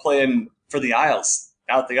 I want to play in for the Isles?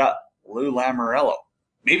 Now they got Lou Lamoriello.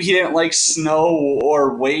 Maybe he didn't like Snow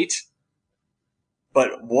or Weight,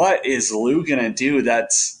 but what is Lou gonna do?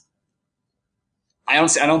 I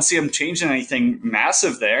don't see him changing anything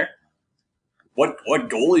massive there. What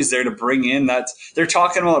goalie's there to bring in? They're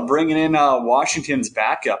talking about bringing in Washington's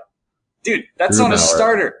backup. Dude, that's not a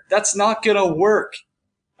starter. That's not gonna work.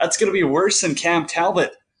 That's gonna be worse than Cam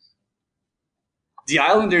Talbot. The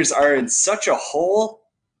Islanders are in such a hole.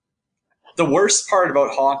 The worst part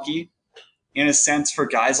about hockey, in a sense, for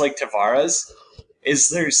guys like Tavares, is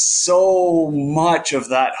there's so much of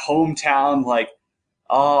that hometown, like,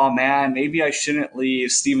 oh man, maybe I shouldn't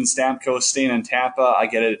leave. Steven Stamkos staying in Tampa. I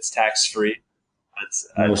get it, it's tax-free. It's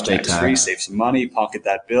tax-free, save some money, pocket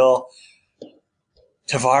that bill.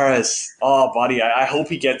 Tavares. Oh, buddy, I hope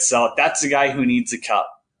he gets out. That's the guy who needs a cup.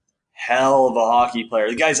 Hell of a hockey player.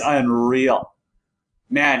 The guy's unreal.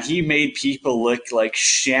 Man, he made people look like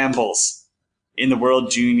shambles in the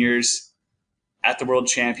World Juniors, at the World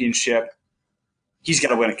Championship. He's got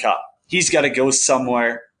to win a cup. He's got to go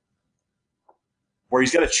somewhere where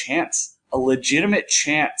he's got a chance, a legitimate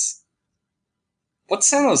chance. What's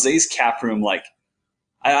San Jose's cap room like?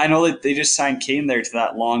 I know that they just signed Kane there to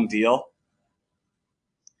that long deal.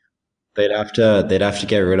 They'd have to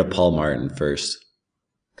get rid of Paul Martin first,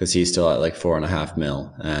 because he's still at like $4.5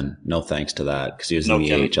 million, and no thanks to that because he was in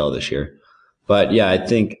the AHL this year. But yeah, I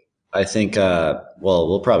think well,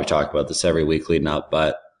 we'll probably talk about this every week leading up,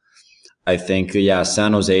 but I think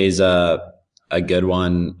San Jose's a good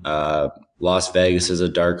one. Las Vegas is a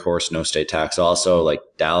dark horse, no state tax. Also, like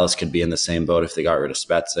Dallas could be in the same boat if they got rid of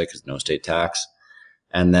Spezza because no state tax.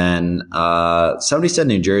 And then somebody said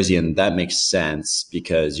New Jersey, and that makes sense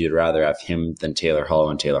because you'd rather have him than Taylor Hall,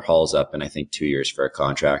 and Taylor Hall's up in I think 2 years for a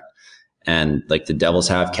contract. And like the Devils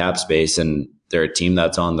have cap space, and they're a team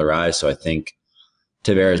that's on the rise. So I think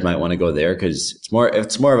Tavares might want to go there because it's more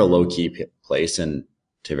of a low key place, and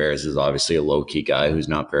Tavares is obviously a low key guy who's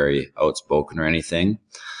not very outspoken or anything.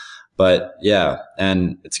 But yeah,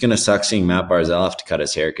 and it's gonna suck seeing Matt Barzal have to cut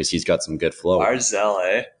his hair because he's got some good flow.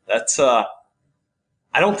 Barzal, that's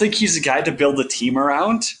I don't think he's a guy to build a team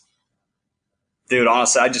around. Dude,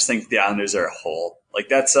 honestly, I just think the Islanders are a whole. Like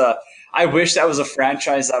that's I wish that was a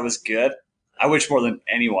franchise that was good. I wish more than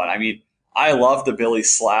anyone. I mean, I love the Billy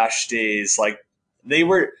Slash days. Like they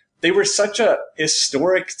were such a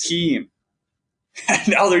historic team. And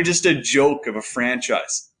now they're just a joke of a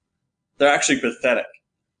franchise. They're actually pathetic.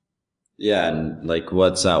 Yeah, and like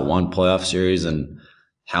what's that one playoff series and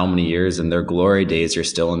how many years, and their glory days are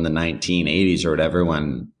still in the 1980s or whatever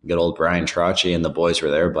when good old Brian Trottier and the boys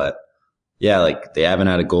were there. But yeah, like they haven't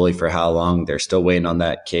had a goalie for how long? They're still waiting on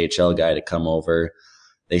that KHL guy to come over.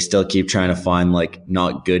 They still keep trying to find like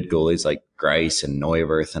not good goalies like Greiss and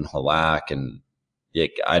Neuwirth and Halak, and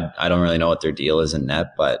I don't really know what their deal is in net,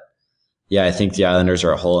 but yeah, I think the Islanders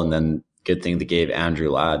are a whole, and then good thing they gave Andrew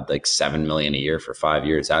Ladd like $7 million a year for 5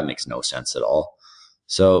 years. That makes no sense at all.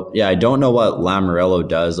 So yeah, I don't know what Lamoriello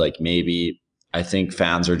does. Like maybe I think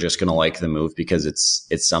fans are just going to like the move because it's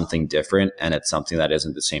something different, and it's something that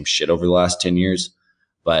isn't the same shit over the last 10 years.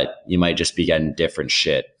 But you might just be getting different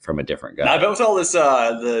shit from a different guy. Now, I bet with all this,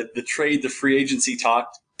 the trade, the free agency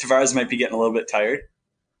talk, Tavares might be getting a little bit tired.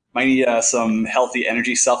 Might need some healthy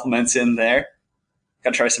energy supplements in there.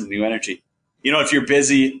 Got to try some new energy. You know, if you're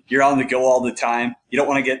busy, you're on the go all the time. You don't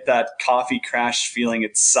want to get that coffee crash feeling.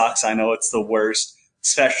 It sucks. I know it's the worst,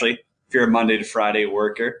 especially if you're a Monday to Friday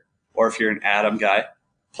worker or if you're an Atom guy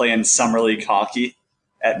playing Summer League hockey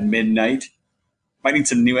at midnight. Might need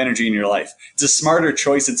some new energy in your life. It's a smarter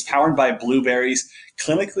choice. It's powered by blueberries,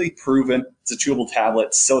 clinically proven. It's a chewable tablet.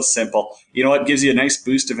 It's so simple. You know what? It gives you a nice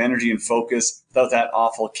boost of energy and focus without that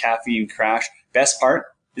awful caffeine crash. Best part?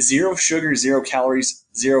 0 sugar, 0 calories,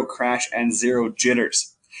 0 crash, and 0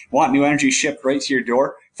 jitters. Want new energy shipped right to your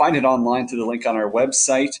door? Find it online through the link on our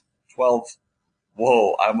website. Whoa,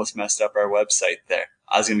 I almost messed up our website there.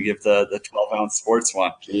 I was going to give the 12-ounce sports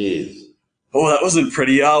one. Jeez. Oh, that wasn't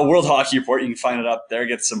pretty. World Hockey Report, you can find it up there.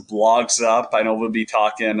 Get some blogs up. I know we'll be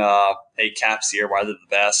talking, hey, Caps here, why they're the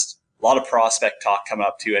best. A lot of prospect talk coming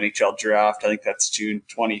up too. NHL draft, I think that's June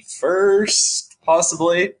 21st,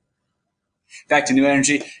 possibly. Back to New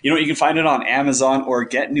Energy. You know what? You can find it on Amazon or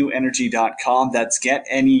getnewenergy.com. That's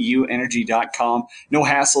getneuenergy.com. No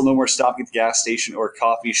hassle, no more stopping at the gas station or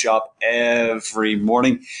coffee shop every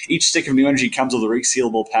morning. Each stick of New Energy comes with a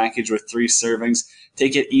resealable package with 3 servings.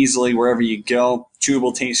 Take it easily wherever you go.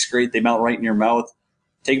 Chewable, tastes great. They melt right in your mouth.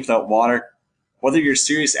 Take it without water. Whether you're a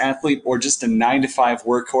serious athlete or just a 9-to-5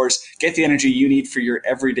 workhorse, get the energy you need for your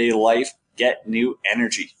everyday life. Get New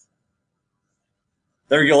Energy.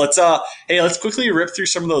 There we go. Let's quickly rip through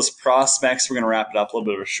some of those prospects. We're going to wrap it up, a little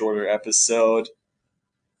bit of a shorter episode.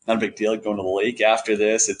 Not a big deal going to the lake after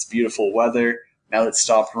this. It's beautiful weather. Now that it's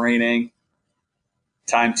stopped raining.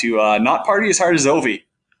 Time to not party as hard as Ovi.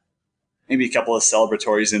 Maybe a couple of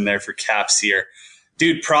celebratories in there for Caps here.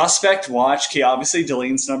 Dude, prospect watch. Okay, obviously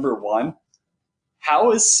Delene's number 1.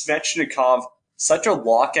 How is Svechnikov such a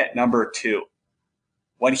lock at number 2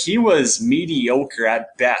 when he was mediocre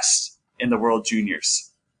at best in the World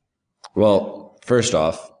Juniors? Well, first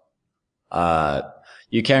off,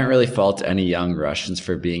 you can't really fault any young Russians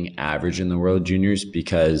for being average in the World Juniors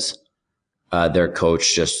because their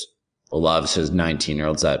coach just loves his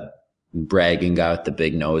 19-year-olds. That bragging guy with the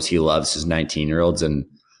big nose, he loves his 19-year-olds, and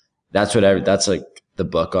that's like the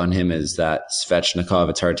book on him is that Svechnikov.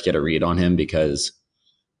 It's hard to get a read on him because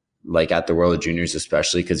like at the World Juniors,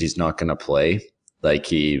 especially because he's not going to play. Like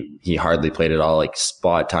he hardly played at all, like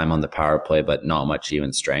spot time on the power play, but not much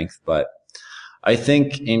even strength. But I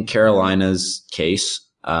think in Carolina's case,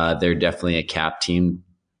 they're definitely a cap team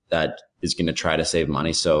that is going to try to save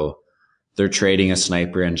money. So they're trading a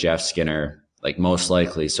sniper and Jeff Skinner, like most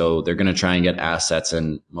likely. So they're going to try and get assets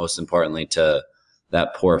and most importantly to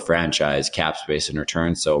that poor franchise cap space in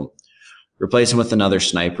return. So replace him with another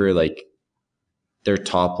sniper, like their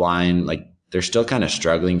top line, like they're still kind of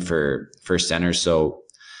struggling for center. So,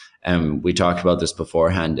 and we talked about this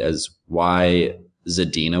beforehand as why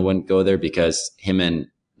Zadina wouldn't go there, because him and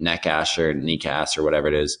Necas or whatever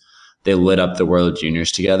it is, they lit up the World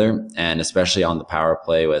Juniors together. And especially on the power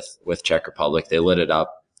play with Czech Republic, they lit it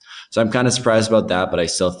up. So I'm kind of surprised about that, but I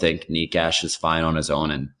still think Necas is fine on his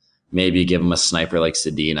own, and maybe give him a sniper like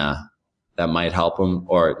Zadina that might help him,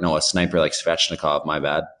 or no, a sniper like Svechnikov, my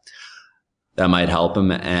bad. That might help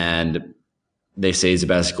him. And they say he's the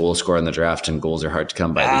best goal scorer in the draft, and goals are hard to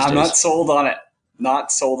come by these days. I'm not sold on it.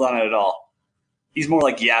 Not sold on it at all. He's more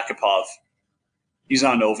like Yakupov. He's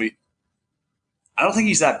not Novi. I don't think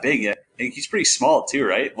he's that big yet. He's pretty small too,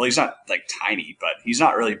 right? Well, he's not like tiny, but he's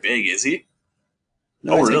not really big, is he?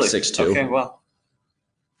 No, he's really? 6'2". Okay, well,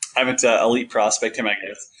 I haven't elite prospect him, I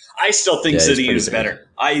guess. I still think Zadina is better.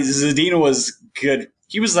 Zadina was good.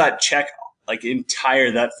 He was that Czech, like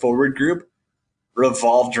that forward group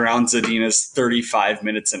revolved around Zadina's 35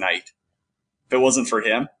 minutes a night. If it wasn't for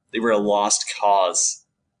him, they were a lost cause.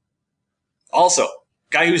 Also,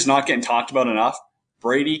 guy who's not getting talked about enough,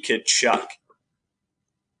 Brady Tkachuk.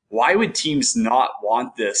 Why would teams not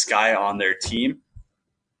want this guy on their team?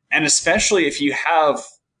 And especially if you have,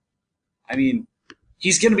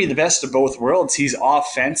 he's going to be the best of both worlds. He's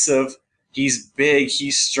offensive. He's big.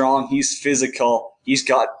 He's strong. He's physical. He's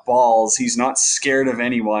got balls. He's not scared of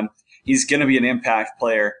anyone. He's going to be an impact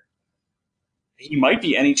player. He might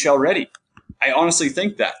be NHL ready. I honestly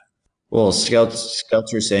think that. Well, scouts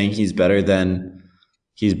are saying he's better than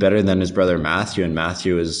his brother Matthew, and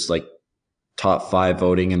Matthew is like top 5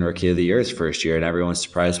 voting in Rookie of the Year his first year, and everyone's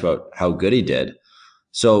surprised about how good he did.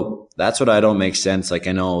 So that's what I don't make sense. Like,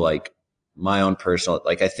 I know, like, my own personal,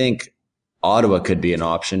 like, I think Ottawa could be an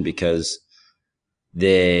option because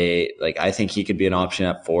I think he could be an option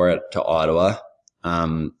at 4 to Ottawa.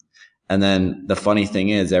 And then the funny thing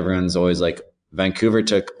is, everyone's always like, Vancouver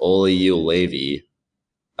took Olli Juolevi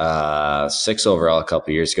 6th overall a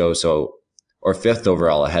couple years ago, or 5th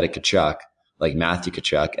overall ahead of Tkachuk, like Matthew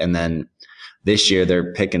Tkachuk. And then this year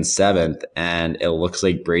they're picking 7th, and it looks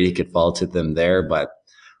like Brady could fall to them there, but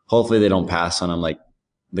hopefully they don't pass on him. Like,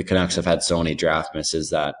 the Canucks have had so many draft misses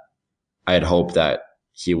that I'd hope that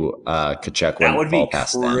Tkachuk wouldn't fall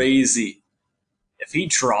past them. That would be crazy. If he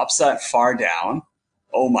drops that far down,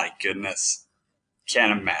 oh my goodness.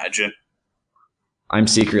 Can't imagine. I'm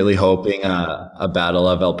secretly hoping a Battle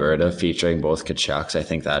of Alberta featuring both Tkachuks. I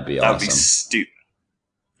think that'd be awesome. That'd be stupid.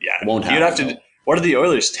 Yeah. Won't happen. You'd have to. What are the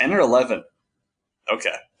Oilers? 10 or 11?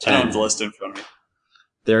 Okay. 10 on the list in front of me.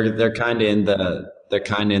 They're kind of in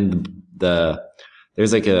the.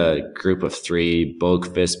 There's like a group of 3.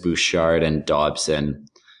 Boqvist, Bouchard, and Dobson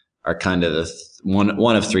are kind of the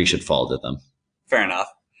one of 3 should fall to them. Fair enough.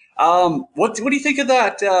 What do you think of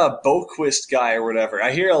that Boqvist guy or whatever?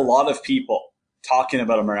 I hear a lot of people talking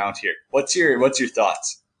about him around here. What's your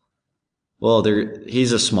thoughts? Well,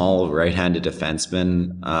 he's a small right-handed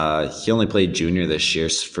defenseman. He only played junior this year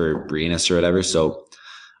for Brenus or whatever, so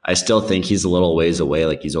I still think he's a little ways away.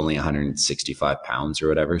 Like, he's only 165 pounds or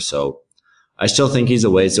whatever, so I still think he's a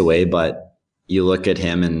ways away. But you look at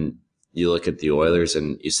him and you look at the Oilers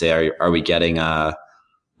and you say, are we getting not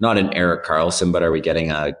an Erik Karlsson, but are we getting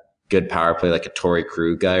a good power play like a Torrey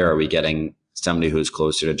Krug guy, or are we getting somebody who's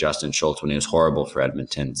closer to Justin Schultz when he was horrible for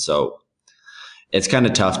Edmonton? So it's kind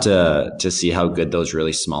of tough to see how good those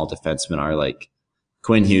really small defensemen are. Like,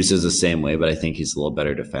 Quinn Hughes is the same way, but I think he's a little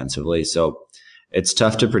better defensively. So it's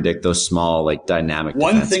tough to predict those small, like, dynamic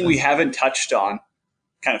One defensemen. thing we haven't touched on,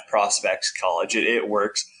 kind of prospects college, it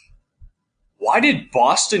works. Why did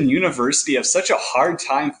Boston University have such a hard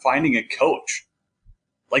time finding a coach?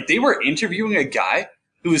 Like, they were interviewing a guy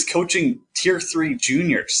who was coaching Tier 3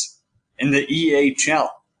 juniors in the EHL.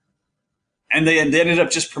 And they ended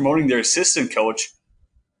up just promoting their assistant coach.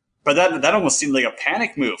 But that almost seemed like a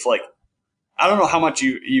panic move. Like, I don't know how much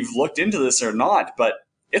you've looked into this or not, but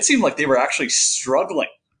it seemed like they were actually struggling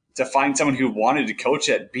to find someone who wanted to coach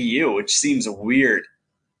at BU, which seems weird.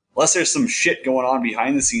 Unless there's some shit going on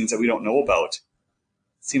behind the scenes that we don't know about. It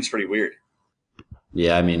seems pretty weird.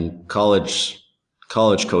 Yeah, I mean, college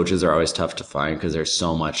coaches are always tough to find because there's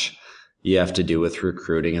so much you have to do with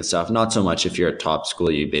recruiting and stuff. Not so much if you're a top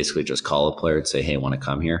school, you basically just call a player and say, hey, want to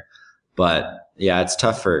come here. But yeah, it's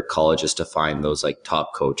tough for colleges to find those like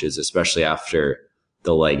top coaches, especially after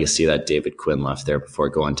the legacy that David Quinn left there before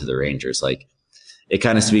going to the Rangers. Like, it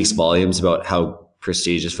kind of speaks volumes about how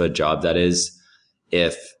prestigious of a job that is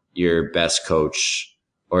if your best coach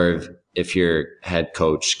or if your head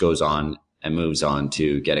coach goes on and moves on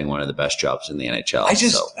to getting one of the best jobs in the NHL.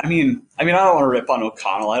 I mean, I don't want to rip on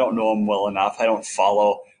O'Connell. I don't know him well enough. I don't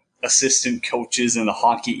follow assistant coaches in the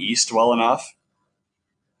Hockey East well enough.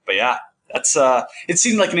 But yeah, that's it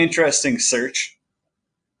seemed like an interesting search.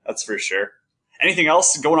 That's for sure. Anything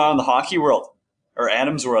else going on in the hockey world, or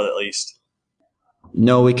Adam's world at least?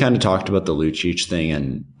 No, we kind of talked about the Lucic thing,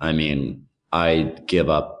 and I mean, I'd give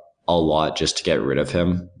up a lot just to get rid of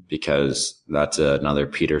him because that's another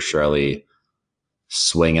Peter Chiarelli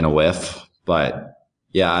swing and a whiff. But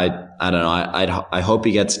yeah, I don't know. I hope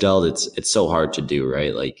he gets dealt. It's so hard to do,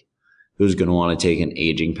 right? Like, who's going to want to take an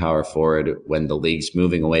aging power forward when the league's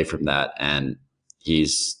moving away from that? And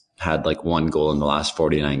he's had like one goal in the last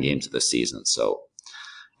 49 games of the season. So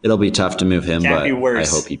it'll be tough to move him, but I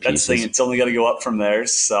hope he pieces. That's the thing. It's only got to go up from there.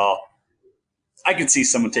 So I could see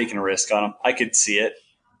someone taking a risk on him. I could see it.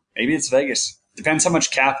 Maybe it's Vegas. Depends how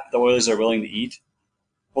much cap the Oilers are willing to eat.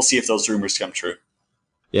 We'll see if those rumors come true.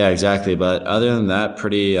 Yeah, exactly. But other than that,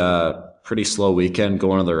 pretty slow weekend.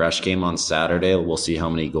 Going to the Rush game on Saturday. We'll see how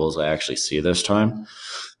many goals I actually see this time.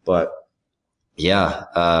 But yeah,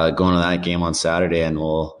 going to that game on Saturday, and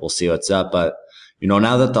we'll see what's up. But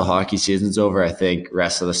now that the hockey season's over, I think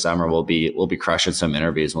rest of the summer we'll be crushing some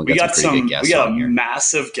interviews. We'll get some pretty good guests. We got a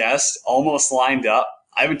massive guest almost lined up.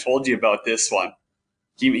 I haven't told you about this one.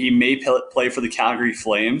 He may play for the Calgary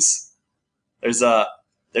Flames. There's a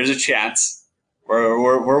chance.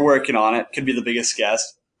 We're working on it. Could be the biggest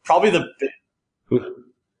guest. Probably the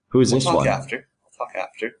who is this one? We'll talk after.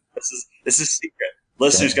 This is secret.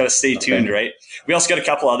 Listeners got to stay tuned, right? We also got a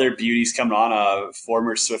couple other beauties coming on.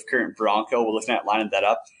 Former Swift Current Bronco. We're looking at lining that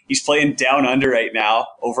up. He's playing down under right now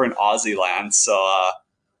over in Aussie land. So I'm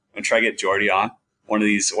gonna try to get Jordy on one of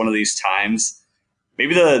these times.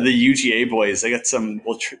 Maybe the UGA boys. They got some.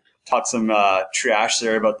 We'll talk some trash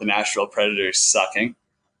there about the Nashville Predators sucking.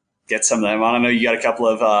 Get some of them on. I know you got a couple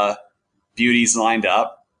of beauties lined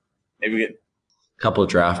up. Maybe we get a couple of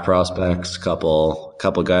draft prospects,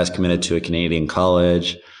 couple guys committed to a Canadian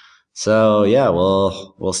college. So yeah,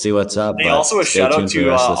 we'll see what's up. Hey, also a shout out to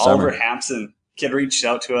Oliver Hampson. Kid reached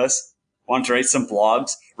out to us, wanted to write some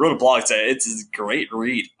blogs. Wrote a blog. It's a great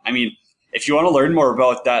read. I mean, if you want to learn more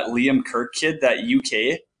about that Liam Kirk kid, that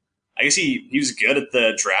UK, I guess he was good at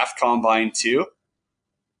the draft combine too.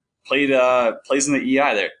 Plays in the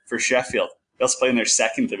EI there for Sheffield. They also play in their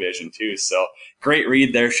second division too. So great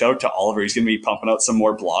read there. Shout out to Oliver. He's going to be pumping out some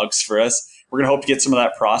more blogs for us. We're going to hope to get some of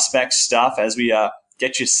that prospect stuff as we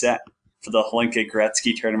get you set for the Hlinka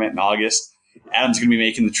Gretzky tournament in August. Adam's going to be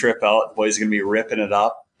making the trip out. The boys are going to be ripping it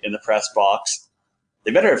up in the press box.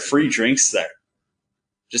 They better have free drinks there.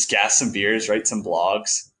 Just gas some beers, write some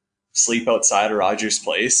blogs, sleep outside of Rogers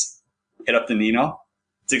Place, hit up the Nino.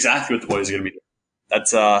 It's exactly what the boys are going to be doing.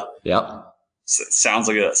 That's yep. Sounds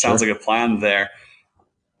like a plan there.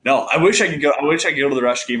 No, I wish I could go. I wish I could go to the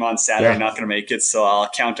Rush game on Saturday. Yeah. Not going to make it, so I'll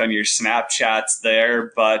count on your Snapchats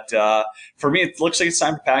there. But for me, it looks like it's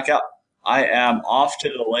time to pack up. I am off to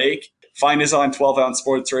the lake. Find us on 12 Ounce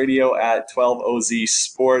Sports Radio at 12OZ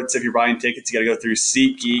Sports. If you're buying tickets, you got to go through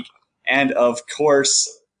SeatGeek. And of course,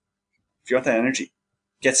 if you want that energy,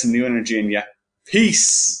 get some new energy in you.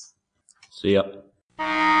 Peace. See ya.